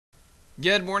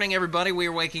Good morning, everybody. We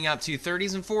are waking up to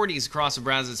 30s and 40s across the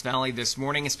Brazos Valley this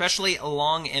morning, especially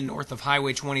along and north of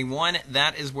Highway 21.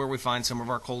 That is where we find some of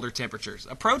our colder temperatures.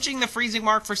 Approaching the freezing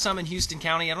mark for some in Houston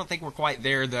County. I don't think we're quite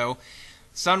there, though.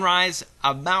 Sunrise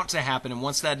about to happen, and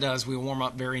once that does, we warm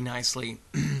up very nicely,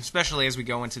 especially as we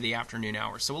go into the afternoon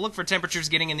hours. So we'll look for temperatures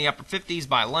getting in the upper 50s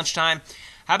by lunchtime.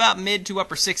 How about mid to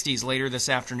upper 60s later this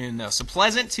afternoon, though? So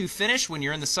pleasant to finish. When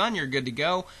you're in the sun, you're good to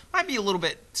go. Might be a little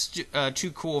bit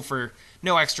too cool for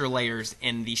no extra layers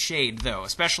in the shade, though,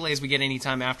 especially as we get any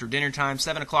time after dinner time.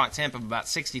 7 o'clock temp of about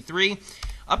 63.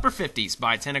 Upper 50s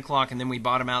by 10 o'clock, and then we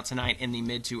bottom out tonight in the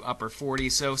mid to upper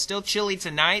 40s. So still chilly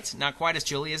tonight, not quite as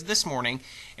chilly as this morning.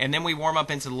 And then we warm up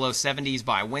into the low 70s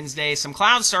by Wednesday. Some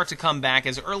clouds start to come back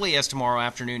as early as tomorrow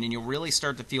afternoon, and you'll really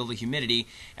start to feel the humidity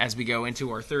as we go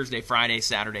into our Thursday, Friday,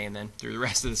 Saturday, and then through the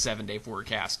rest of the 7-day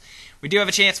forecast. We do have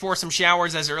a chance for some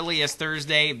showers as early as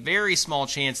Thursday. Very small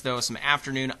chance, though, some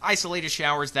afternoon isolated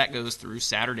showers. That goes through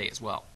Saturday as well.